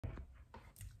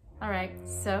All right,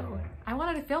 so I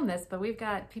wanted to film this, but we've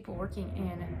got people working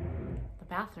in the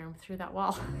bathroom through that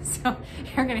wall. So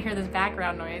you're gonna hear this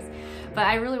background noise. But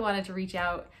I really wanted to reach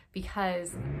out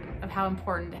because of how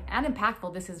important and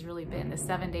impactful this has really been, the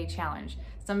 7-day challenge.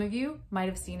 Some of you might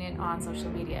have seen it on social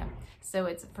media. So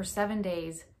it's for 7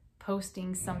 days,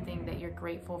 posting something that you're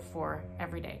grateful for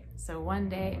every day. So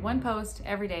one post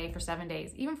every day for 7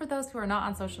 days. Even for those who are not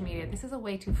on social media, this is a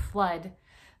way to flood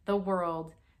the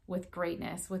world with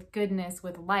greatness, with goodness,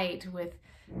 with light, with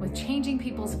changing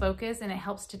people's focus, and it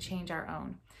helps to change our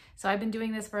own. So I've been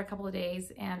doing this for a couple of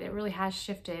days, and it really has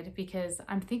shifted because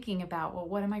I'm thinking about, well,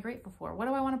 what am I grateful for? What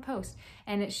do I want to post?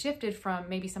 And it shifted from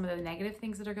maybe some of the negative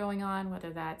things that are going on,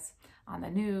 whether that's on the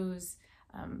news,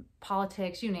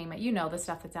 politics, you name it, you know the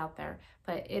stuff that's out there.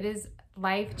 But it is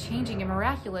life-changing and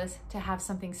miraculous to have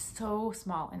something so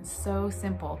small and so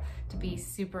simple to be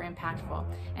super impactful.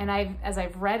 And as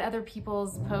I've read other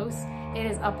people's posts, it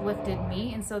has uplifted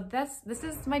me. And so this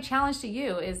is my challenge to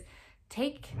you, is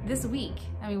take this week.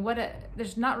 I mean,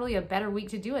 there's not really a better week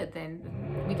to do it than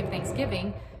the week of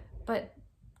Thanksgiving, but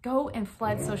go and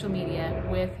flood social media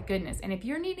with goodness. And if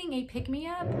you're needing a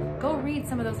pick-me-up, go read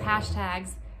some of those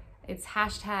hashtags. It's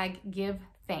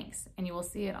 #GiveThanks, and you will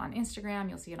see it on Instagram,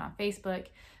 you'll see it on Facebook,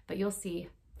 but you'll see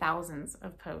thousands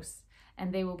of posts,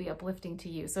 and they will be uplifting to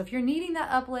you. So if you're needing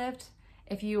that uplift,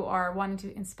 if you are wanting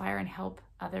to inspire and help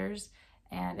others,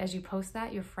 and as you post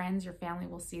that, your friends, your family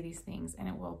will see these things, and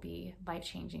it will be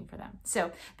life-changing for them.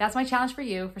 So that's my challenge for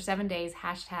you for 7 days,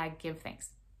 #GiveThanks.